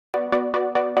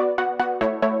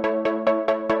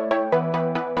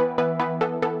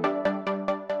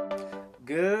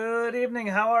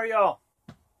how are y'all?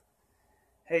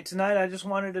 Hey, tonight I just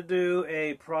wanted to do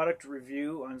a product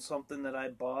review on something that I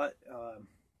bought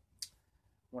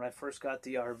when I first got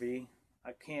the RV.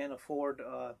 I can't afford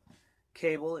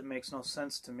cable. It makes no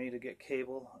sense to me to get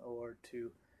cable or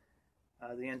to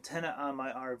the antenna on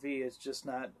my RV is just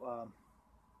not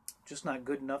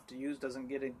good enough to use. Doesn't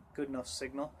get a good enough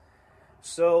signal.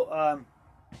 So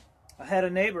I had a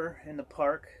neighbor in the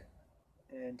park,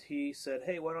 and he said,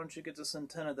 "Hey, why don't you get this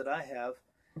antenna that I have?"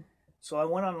 So I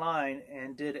went online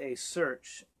and did a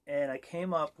search, and I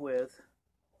came up with,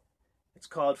 it's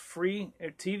called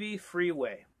TV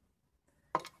Freeway.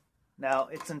 Now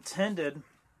it's intended,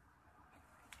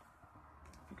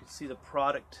 you can see the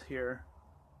product here.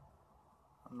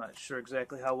 I'm not sure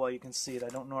exactly how well you can see it. I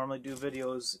don't normally do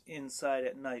videos inside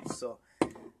at night, so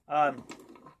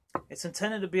it's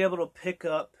intended to be able to pick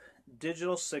up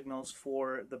digital signals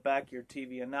for the back of your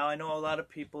TV. And now I know a lot of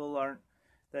people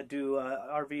that do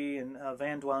RV and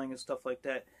van dwelling and stuff like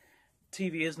that.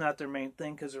 TV is not their main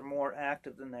thing because they're more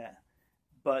active than that.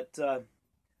 But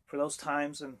for those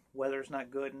times and weather's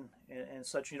not good and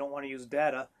such, you don't want to use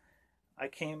data.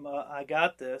 I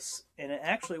got this, and it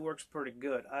actually works pretty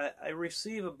good. I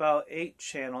receive about 8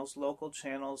 channels, local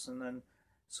channels, and then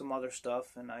some other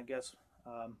stuff. And I guess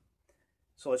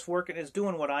so it's working. It's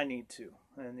doing what I need to.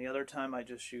 And the other time I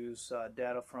just use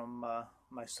data from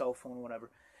my cell phone,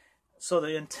 whatever. So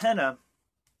the antenna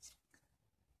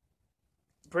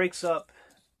breaks up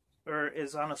or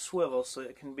is on a swivel, so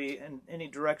it can be in any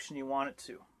direction you want it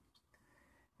to.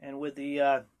 And with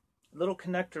the little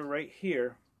connector right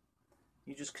here,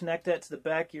 you just connect that to the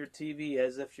back of your TV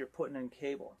as if you're putting in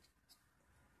cable.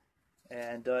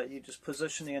 And you just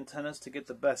position the antennas to get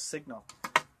the best signal.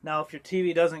 Now, if your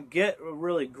TV doesn't get a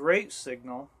really great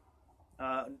signal,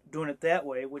 doing it that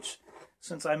way, which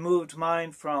since I moved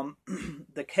mine from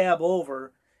the cab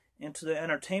over into the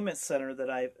entertainment center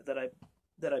that I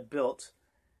built,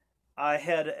 I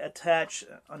had to attach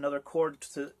another cord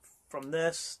from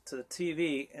this to the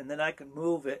TV, and then I could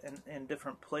move it in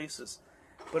different places.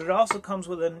 But it also comes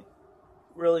with a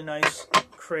really nice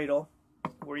cradle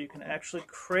where you can actually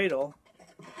cradle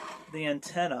the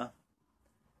antenna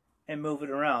and move it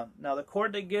around. Now the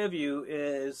cord they give you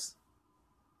is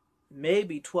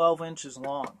maybe 12 inches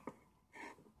long.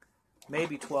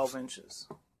 Maybe 12 inches.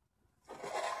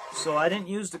 So I didn't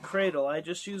use the cradle. I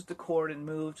just used the cord and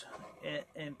moved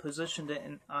and positioned it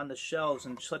on the shelves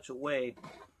in such a way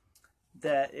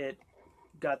that it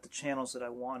got the channels that I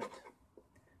wanted.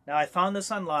 Now I found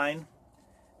this online,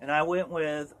 and I went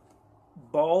with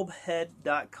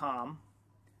bulbhead.com.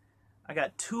 I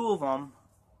got 2 of them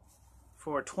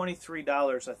for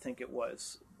 $23, I think it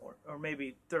was, or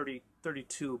maybe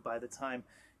 32 by the time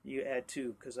you add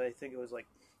 2, because I think it was like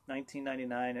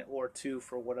 $19.99 or 2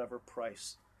 for whatever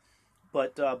price.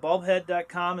 But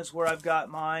bulbhead.com is where I've got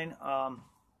mine.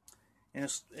 And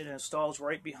it installs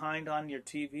right behind on your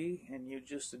TV, and you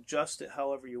just adjust it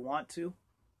however you want to,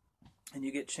 and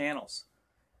you get channels.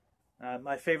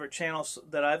 My favorite channels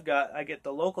that I've got, I get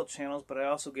the local channels, but I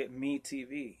also get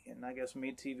MeTV, and I guess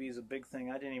MeTV is a big thing.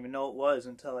 I didn't even know it was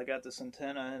until I got this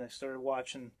antenna and I started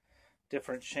watching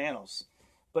different channels.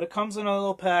 But it comes in a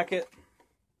little packet,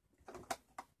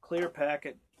 clear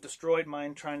packet. Destroyed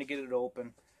mine trying to get it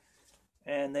open,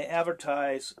 and they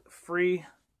advertise free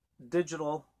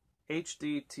digital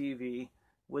HD TV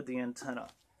with the antenna.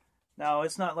 Now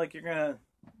it's not like you're gonna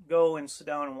go and sit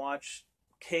down and watch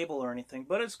cable or anything,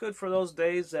 but it's good for those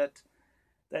days that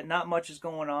not much is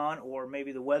going on, or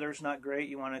maybe the weather's not great.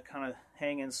 You want to kind of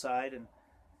hang inside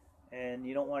and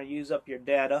you don't want to use up your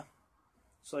data.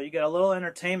 So you get a little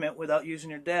entertainment without using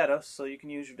your data, so you can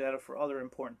use your data for other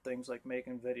important things like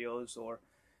making videos or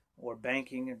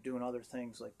banking or doing other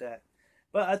things like that.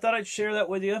 But I thought I'd share that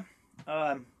with you.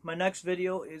 My next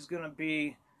video is going to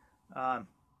be an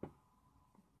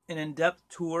in-depth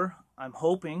tour. I'm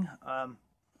hoping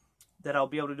that I'll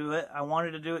be able to do it. I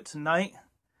wanted to do it tonight,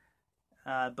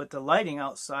 but the lighting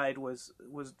outside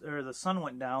the sun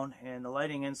went down, and the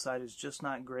lighting inside is just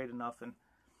not great enough. And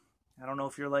I don't know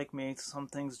if you're like me. Some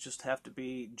things just have to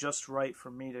be just right for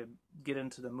me to get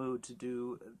into the mood to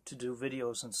do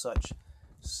videos and such.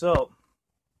 So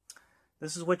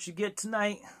this is what you get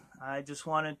tonight. I just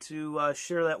wanted to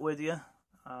share that with you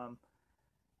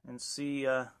and see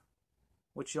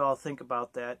what you all think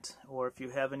about that, or if you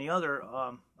have any other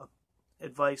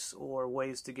advice or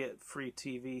ways to get free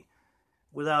TV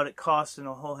without it costing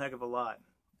a whole heck of a lot.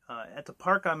 At the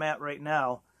park I'm at right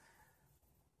now,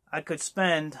 I could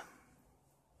spend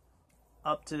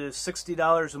up to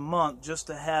 $60 a month just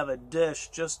to have a dish,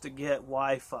 just to get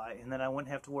Wi-Fi, and then I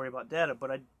wouldn't have to worry about data,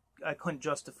 but I couldn't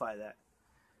justify that.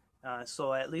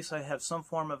 So at least I have some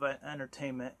form of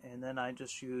entertainment, and then I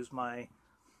just use my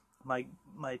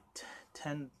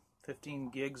 10, 15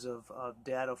 gigs of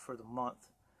data for the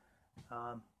month,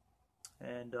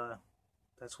 and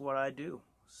that's what I do.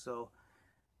 So,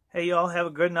 hey, y'all, have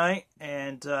a good night,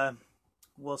 and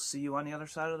we'll see you on the other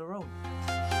side of the road.